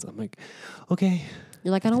 drill the lines. I'm like, okay.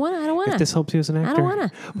 You're like, I don't want to. If this helps you as an actor. I don't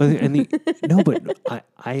want to. But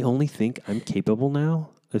I only think I'm capable now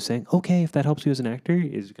of saying, okay, if that helps you as an actor,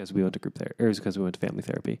 is because we went to group therapy, or is because we went to family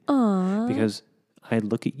therapy. Aww. Because I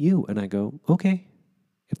look at you and I go, okay,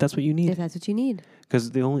 if that's what you need. If that's what you need. Because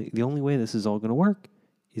the only way this is all going to work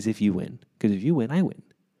is if you win. Because if you win, I win.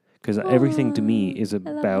 Because everything to me is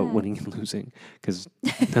about winning and losing. Because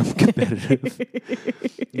I'm competitive.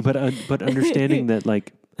 but understanding that,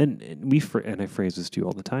 like, and I phrase this to you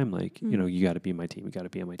all the time, like, you know, you got to be my team. You got to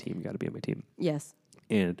be on my team. You got to be on my team. Yes.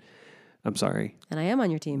 And I'm sorry. And I am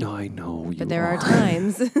on your team. No, I know you. But there are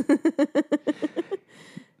times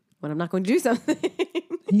when I'm not going to do something.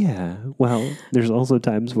 Yeah. Well, there's also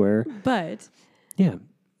times where. But. Yeah.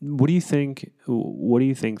 What do you think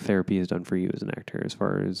therapy has done for you as an actor, as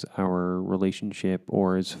far as our relationship,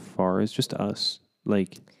 or as far as just us?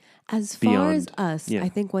 Like, as far as us, I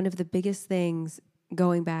think one of the biggest things,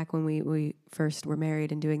 going back when we first were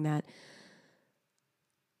married and doing that,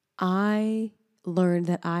 I learned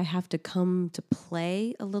that I have to come to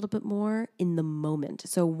play a little bit more in the moment.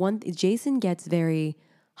 So Jason gets very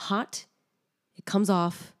hot, it comes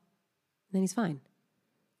off, and then he's fine.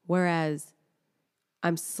 Whereas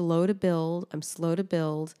I'm slow to build.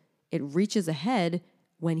 It reaches a head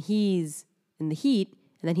when he's in the heat,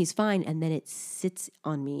 and then he's fine, and then it sits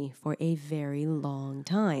on me for a very long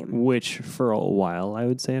time. Which, for a while, I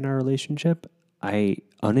would say in our relationship, I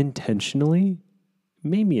unintentionally,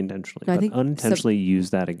 maybe intentionally, but unintentionally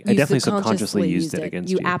used that. I definitely subconsciously used it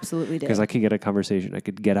against you. You absolutely did. Because I could get a conversation, I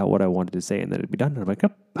could get out what I wanted to say, and then it'd be done. And I'm like,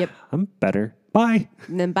 yep, I'm better. Bye.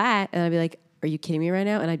 And then bye. And I'd be like, are you kidding me right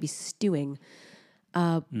now? And I'd be stewing.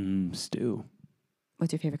 Stew.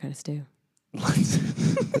 What's your favorite kind of stew?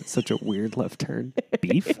 That's such a weird left turn.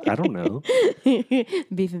 Beef? I don't know.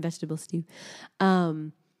 Beef and vegetable stew.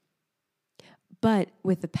 But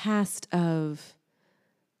with the past of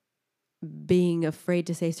being afraid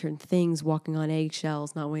to say certain things, walking on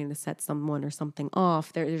eggshells, not wanting to set someone or something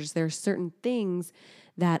off, there are certain things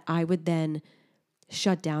that I would then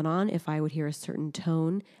shut down on if I would hear a certain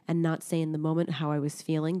tone and not say in the moment how I was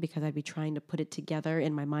feeling, because I'd be trying to put it together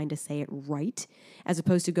in my mind to say it right, as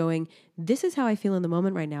opposed to going, this is how I feel in the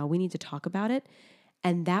moment right now. We need to talk about it.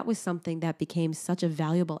 And that was something that became such a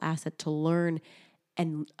valuable asset to learn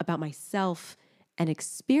and about myself and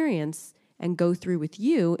experience and go through with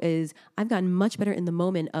you. Is I've gotten much better in the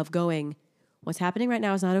moment of going, what's happening right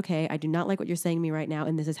now is not okay. I do not like what you're saying to me right now,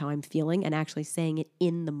 and this is how I'm feeling, and actually saying it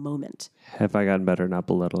in the moment. Have I gotten better not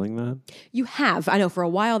belittling that? You have. I know for a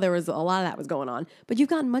while there was a lot of that was going on, but you've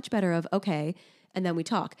gotten much better of, okay, and then we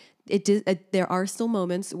talk. There are still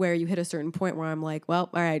moments where you hit a certain point where I'm like,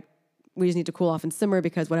 well, all right, we just need to cool off and simmer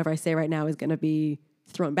because whatever I say right now is going to be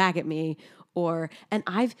thrown back at me. And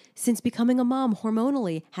I've, since becoming a mom,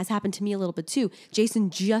 hormonally has happened to me a little bit too. Jason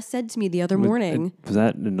just said to me the other morning. Was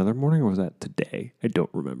that another morning or was that today? I don't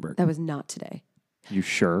remember. That was not today. You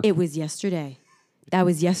sure? It was yesterday. That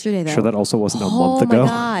was yesterday, though. Sure, that also wasn't a month ago. Oh, my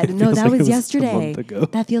God. It No, feels that like was it yesterday. a month ago.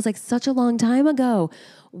 That feels like such a long time ago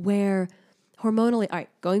where hormonally, all right,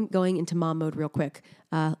 going into mom mode real quick,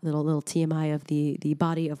 little TMI of the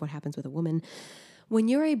body of what happens with a woman. When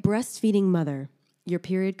you're a breastfeeding mother, your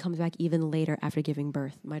period comes back even later after giving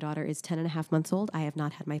birth. My daughter is 10 and a half months old. I have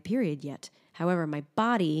not had my period yet. However, my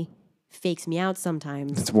body fakes me out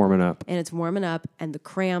sometimes. It's warming up. And it's warming up, and the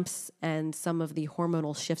cramps and some of the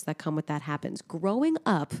hormonal shifts that come with that happens. Growing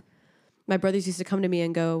up, my brothers used to come to me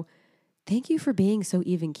and go, thank you for being so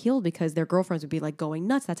even-keeled, because their girlfriends would be like going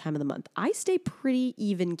nuts that time of the month. I stay pretty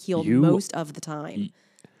even-keeled most of the time.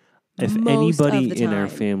 If anybody in our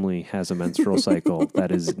family has a menstrual cycle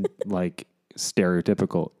that is like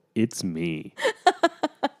stereotypical, it's me.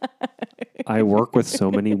 I work with so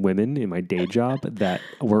many women in my day job that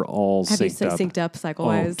we're all Have synced you up. synced up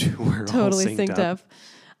cycle-wise? Oh, dude, we're Totally all synced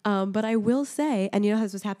up. But I will say, and you know how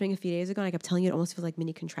this was happening a few days ago, and I kept telling you it almost feels like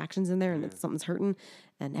mini contractions in there, and that something's hurting,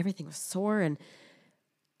 and everything was sore, and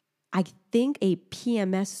I think a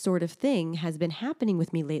PMS sort of thing has been happening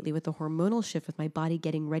with me lately with the hormonal shift, with my body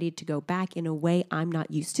getting ready to go back in a way I'm not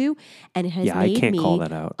used to, and it has made me call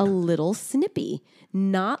that out. A little snippy.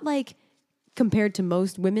 Not like compared to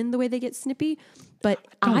most women the way they get snippy, but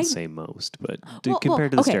I don't say most, but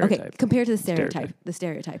compared to the stereotype. Okay, compared to the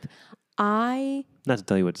stereotype. Not to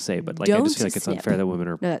tell you what to say, but like I just feel like it's unfair that women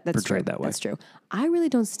are portrayed that way. That's true. I really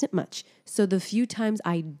don't snip much. So the few times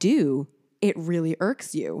I do, it really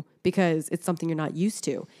irks you because it's something you're not used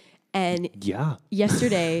to. And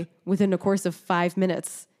yesterday, within the course of 5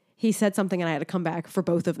 minutes, he said something and I had to come back for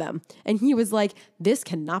both of them. And he was like, this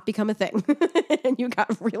cannot become a thing. And you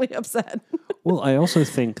got really upset. Well, I also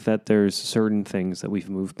think that there's certain things that we've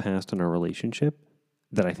moved past in our relationship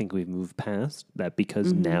that I think we've moved past, that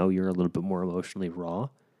because now you're a little bit more emotionally raw,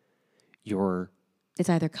 it's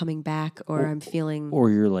either coming back or I'm feeling... Or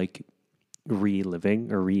you're like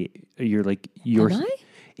reliving or you're like... Am I?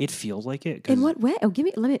 It feels like it. In what way? Oh,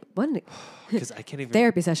 Because I can't even...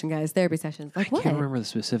 Therapy session, guys. Therapy session. Like what? I can't remember the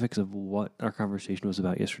specifics of what our conversation was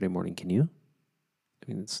about yesterday morning. Can you?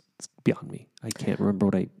 I mean, it's beyond me. I can't remember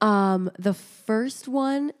what the first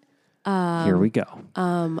one... Here we go.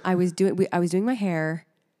 I was doing my hair,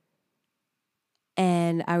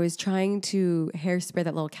 and I was trying to hairspray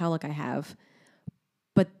that little cowlick I have,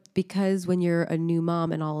 but because when you're a new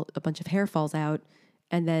mom and a bunch of hair falls out,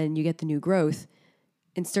 and then you get the new growth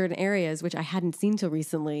in certain areas, which I hadn't seen till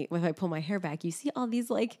recently, if I pull my hair back, you see all these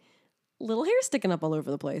like little hair sticking up all over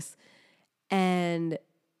the place, and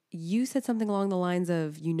you said something along the lines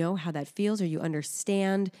of, you know how that feels, or you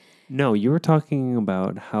understand. No, you were talking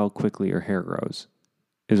about how quickly your hair grows,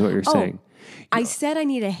 is what you're saying. I said I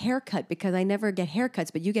need a haircut because I never get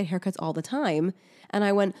haircuts, but you get haircuts all the time. And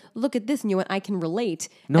I went, look at this. And you went, I can relate.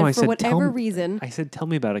 No, and I for said, whatever reason. I said, tell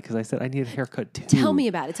me about it, because I said I need a haircut too. Tell me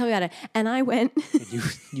about it. And I went. And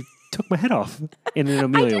you took my head off in an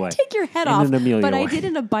Amelia way. I didn't take your head off, but I did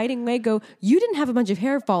in a biting way go, you didn't have a bunch of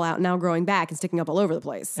hair fall out now growing back and sticking up all over the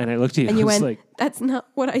place. And I looked at you and you went, like, that's not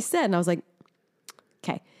what I said. And I was like,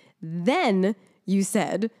 okay. Then you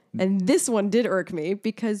said, and this one did irk me,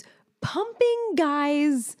 because pumping,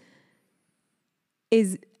 guys,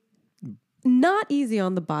 is not easy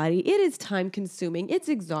on the body. It is time consuming. It's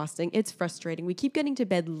exhausting. It's frustrating. We keep getting to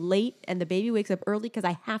bed late and the baby wakes up early because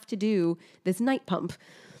I have to do this night pump.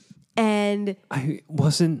 And I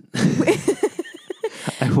wasn't.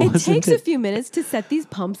 It takes a few minutes to set these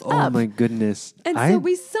pumps up. Oh my goodness. And so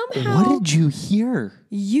we somehow... What did you hear?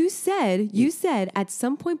 You said at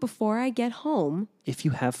some point before I get home... If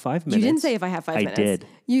you have 5 minutes. You didn't say if I have 5 minutes. I did.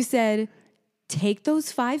 You said, take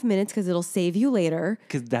those 5 minutes because it'll save you later.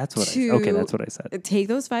 Because that's what I said. Okay, that's what I said. Take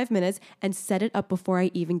those 5 minutes and set it up before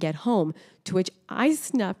I even get home. To which I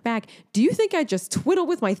snapped back. Do you think I just twiddle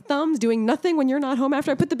with my thumbs doing nothing when you're not home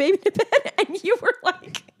after I put the baby to bed? And you were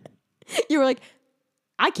like,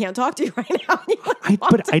 I can't talk to you right now.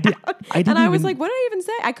 I didn't. And I was like, what did I even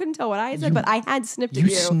say? I couldn't tell what I said, but I had snipped at you.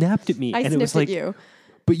 You snapped at me. I and snipped it was like, at you.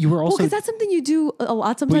 But you were also... because that's something you do a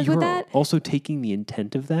lot sometimes with that. Also taking the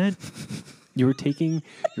intent of that. You were taking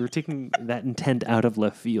that intent out of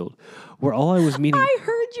left field. Where all I was meaning... I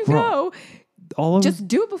heard you go. Just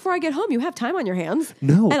do it before I get home. You have time on your hands.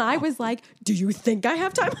 No. And I was like, do you think I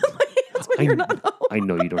have time on my hands when you're not home? I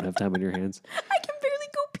know you don't have time on your hands. I can barely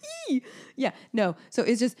go pee. Yeah, no. So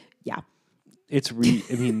it's just, yeah.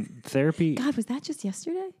 Therapy... God, was that just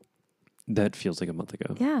yesterday? That feels like a month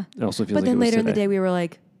ago. Yeah. It also feels but like then it was later in the today. day, we were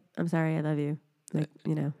like, I'm sorry, I love you. Like,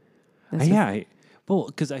 you know.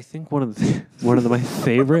 Because I think one of my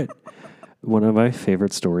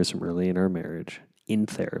favorite stories from early in our marriage in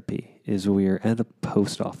therapy is we're at a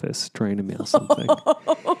post office trying to mail something.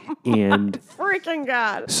 And freaking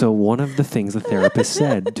God. so one of the things the therapist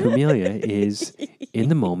said to Amelia is, in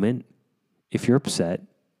the moment, if you're upset,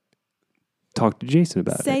 talk to Jason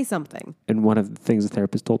about it. Say something. And one of the things the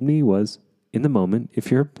therapist told me was, in the moment,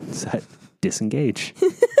 if you're upset, disengage.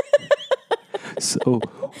 So,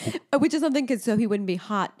 which is something so he wouldn't be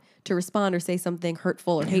hot to respond or say something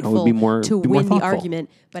hurtful or it would hateful be more, to be more win the thoughtful. argument,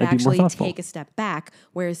 but I'd be more actually thoughtful. take a step back.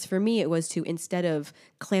 Whereas for me, it was to, instead of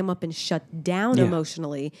clam up and shut down Yeah.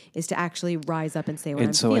 emotionally, is to actually rise up and say what And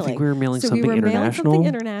I'm so I feeling. think we were mailing so something we were mailing international. something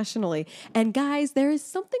internationally. And guys, there is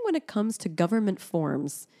something when it comes to government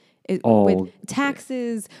forms. All- with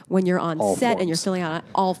taxes, when you're on all set and you're forms. filling out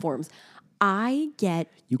all forms. I get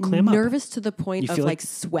You clam up. nervous to the point You of feel like like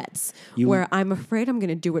sweats, you- where I'm afraid I'm going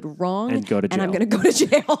to do it wrong And go to and I'm jail. going to go to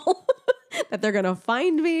jail. That they're going to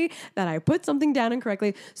find me, that I put something down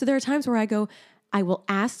incorrectly. So there are times where I will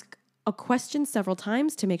ask a question several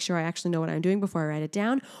times to make sure I actually know what I'm doing before I write it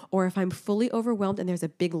down. Or if I'm fully overwhelmed and there's a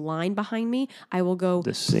big line behind me, I will go,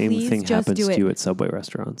 The same please thing just happens do to it. you at Subway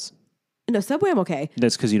restaurants. No, Subway, I'm okay.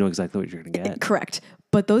 That's because you know exactly what you're going to get. Correct.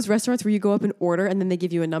 But those restaurants where you go up and order and then they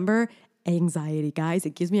give you a number, anxiety, guys.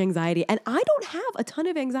 It gives me anxiety. And I don't have a ton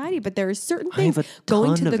of anxiety, but there are certain I have things. a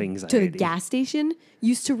Going ton to of the anxiety. gas station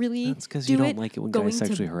used to really That's because do you don't it. like it when Going guys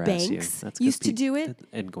sexually to harass you. banks That's 'cause used to do it.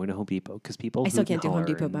 And going to Home Depot because people I still hoot and can't do Home holler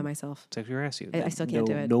Depot by and myself. sexually harass you. I still can't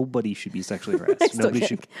do it. Nobody should be sexually I harassed. still Nobody can't,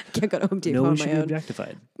 should. can't go to Home Depot Nobody on should my be own.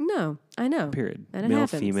 objectified. No, I know. Period. And it Male,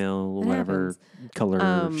 happens. female, It whatever happens.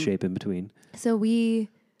 color, shape in between. So we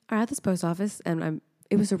are at this post office, and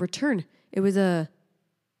it was a return. It was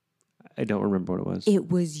I don't remember what it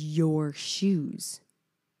was. your shoes.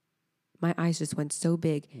 My eyes just went so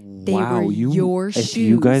big. They Wow, were your if shoes.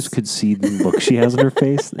 you guys could see the look she has on her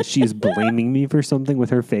face, she is blaming me for something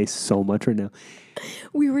with her face so much right now.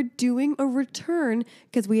 We were doing a return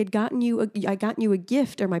because we had gotten you. I gotten you a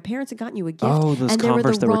gift, or my parents had gotten you a gift. Oh, those and they were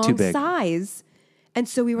Converse the that were wrong too big. size. And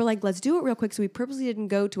so we were like, let's do it real quick. So we purposely didn't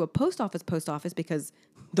go to a post office because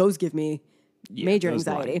those give me major those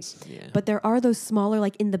anxiety. lines, yeah. But there are those smaller,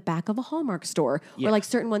 like in the back of a Hallmark store, Yeah. or like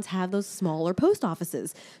certain ones have those smaller post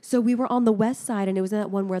offices. So we were on the west side, and it was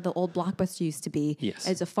that one where the old Blockbuster used to be. Yes.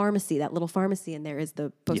 It's a pharmacy, that little pharmacy, and there is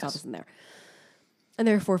the post Yes. office in there. And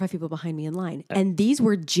there were 4 or 5 people behind me in line. And these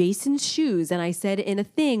were Jason's shoes. And I said in a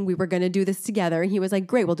thing, we were going to do this together. And he was like,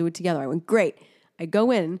 great, we'll do it together. I went, great. I go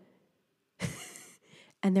in.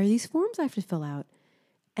 And there are these forms I have to fill out.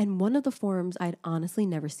 And one of the forms I'd honestly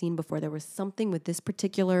never seen before. There was something with this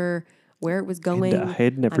particular, where it was going. And I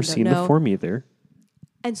had never don't seen know. the form either.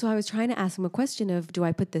 And so I was trying to ask him a question of, do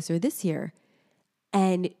I put this or this here?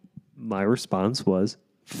 And My response was,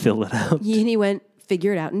 fill it out. he went,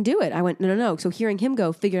 figure it out and do it. I went, no. So hearing him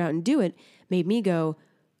go, figure it out and do it, made me go,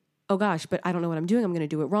 oh gosh, but I don't know what I'm doing. I'm going to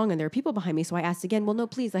do it wrong. And there are people behind me. So I asked again, well, no,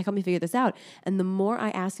 please, like, help me figure this out. And the more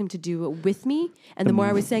I asked him to do it with me, and the more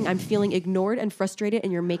I was saying, I'm feeling ignored and frustrated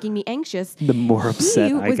and you're making me anxious, The more upset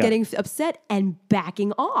he I was got. getting upset and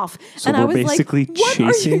backing off. So and I we're was basically like, what are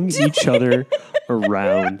you chasing doing? each other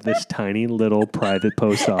around this tiny little private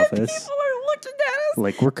post office People are looking at us.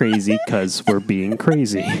 like we're crazy because we're being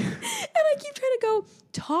crazy. And I keep trying to go,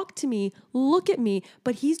 talk to me, look at me.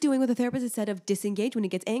 But he's doing what the therapist has said of disengage when he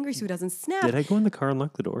gets angry so he doesn't snap. Did I go in the car and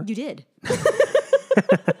lock the door? You did. And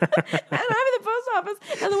I'm in the post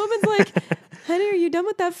office, and the woman's like, honey, are you done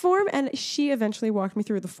with that form? And she eventually walked me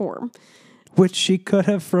through the form. Which she could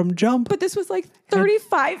have from jump. But this was like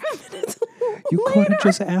 35 minutes You later. could have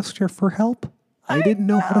just asked her for help. I didn't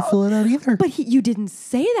know how to fill it out either. But you didn't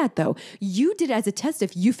say that, though. You did it as a test.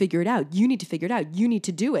 If you figure it out, you need to figure it out. You need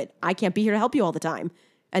to do it. I can't be here to help you all the time.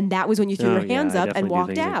 And that was when you threw Oh, your yeah, hands I up and definitely do walked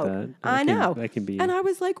things like out. that. I know. I can be- And I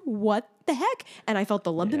was like, what the heck? And I felt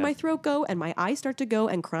the lump in Yeah. my throat go and my eyes start to go,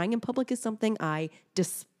 and crying in public is something I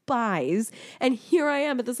despise. And here I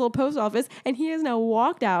am at this little post office, and he has now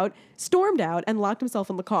walked out, stormed out, and locked himself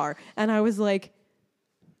in the car. And I was like,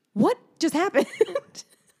 what just happened?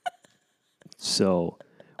 So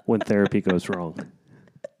when therapy goes wrong,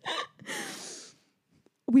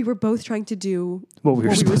 We were both trying to do What we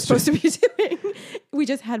were supposed to be doing. We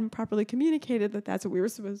just hadn't properly communicated that that's what we were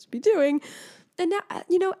supposed to be doing. And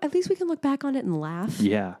now, at least we can look back on it and laugh.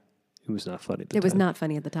 yeah, it was not funny. At the It was time. not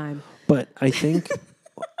funny at the time. But I think,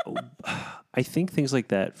 I think things like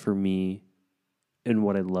that for me, and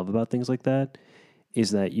what I love about things like that,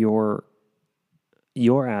 is that your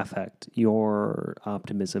affect, your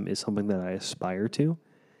optimism is something that I aspire to,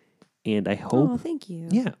 and I hope. Oh, thank you.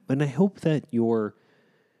 Yeah, and I hope that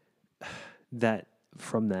that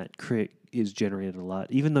from that is generated a lot.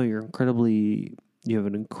 Even though you're incredibly you have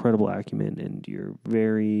an incredible acumen, and you're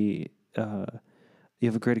very, you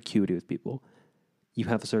have a great acuity with people. You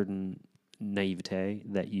have a certain naivete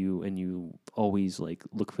that you always like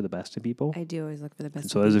look for the best in people. I do always look for the best.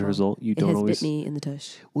 And so as a result, you it don't has always bit me in the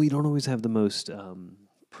tush. Well, you don't always have the most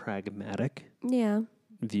pragmatic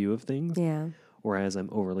view of things. Yeah. Whereas I'm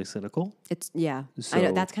overly cynical. I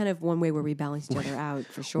know that's kind of one way where we balance each other out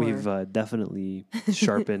for sure. We've definitely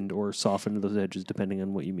sharpened or softened those edges depending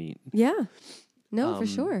on what you mean. Yeah. No, for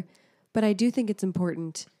sure. But I do think it's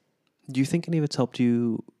important. Do you think any of it's helped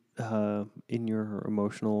you in your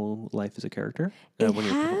emotional life as a character? When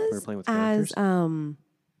you're playing with characters? As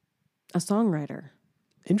a songwriter.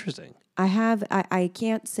 Interesting. I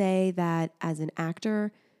can't say that as an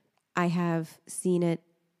actor I have seen it.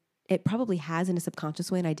 It probably has in a subconscious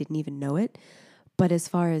way and I didn't even know it. But as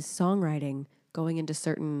far as songwriting, going into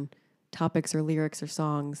certain topics or lyrics or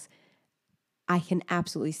songs, I can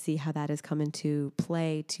absolutely see how that has come into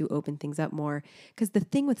play to open things up more. Because the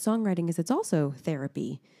thing with songwriting is it's also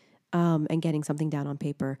therapy and getting something down on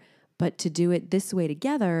paper. But to do it this way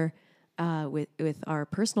together with our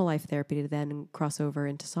personal life therapy to then cross over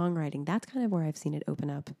into songwriting, that's kind of where I've seen it open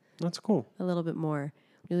up. That's cool. A little bit more.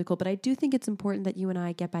 Really cool. But I do think it's important that you and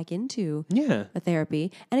I get back into a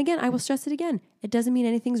therapy. And again, I will stress it again. It doesn't mean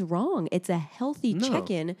anything's wrong. It's a healthy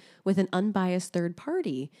check-in with an unbiased third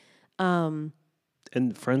party. And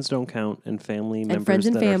friends don't count, and family members. And friends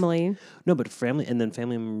and family. But family, and then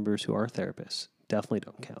family members who are therapists definitely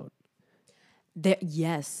don't count.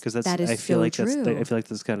 Yes, because that is I feel so like true. I feel like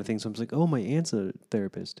this kind of thing. So I'm like, oh, my aunt's a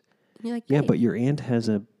therapist. And you're like, yeah, but your aunt is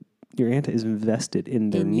invested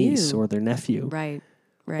in their niece or their nephew, right?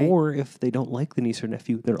 Or if they don't like the niece or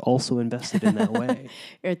nephew, they're also invested in that way.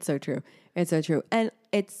 It's so true. It's so true. And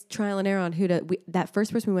it's trial and error on that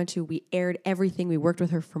first person we went to, we aired everything. We worked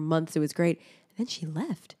with her for months. It was great. And then she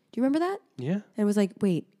left. Do you remember that? Yeah. And it was like,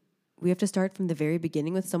 wait, we have to start from the very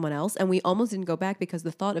beginning with someone else. And we almost didn't go back because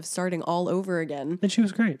the thought of starting all over again. And she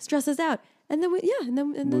was great. Stresses out. And then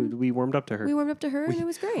we warmed up to her. And it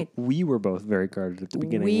was great. We were both very guarded at the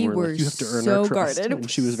beginning. We were like, you have to earn so our trust. Guarded. And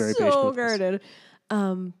she was very patient with guarded.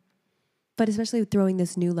 But especially throwing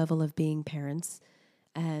this new level of being parents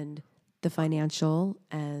and the financial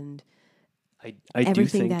and I do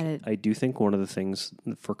think one of the things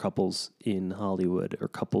for couples in Hollywood or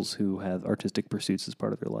couples who have artistic pursuits as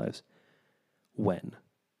part of their lives, when.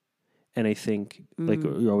 And I think, like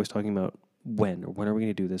you're always talking about when are we going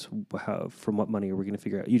to do this? How, from what money are we going to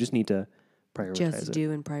figure out? You just need to prioritize Just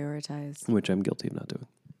do and prioritize. Which I'm guilty of not doing.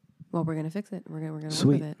 Well, we're going to fix it. We're going to work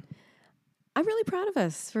with it. I'm really proud of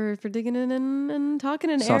us for digging in and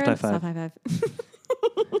talking and Soft Aaron. high five. Soft high five.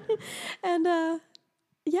 And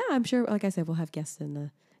yeah, I'm sure, like I said, we'll have guests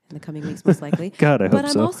in the coming weeks, most likely. God, I hope so.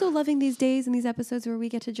 But I'm also loving these days and these episodes where we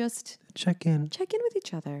get to just check in with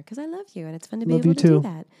each other because I love you and it's fun to be able to do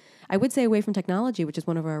that. I would say away from technology, which is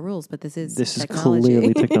one of our rules, but this is technology.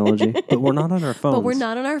 Clearly technology. But we're not on our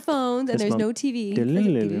phones. And there's no TV.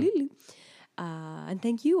 And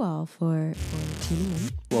thank you all for tuning in.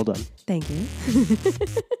 Well done. Thank you.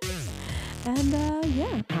 And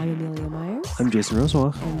I'm Amelia Myers. I'm Jason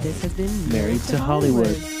Rosenwald. And this has been Married to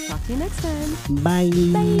Hollywood. Talk to you next time. Bye.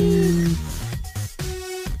 Bye.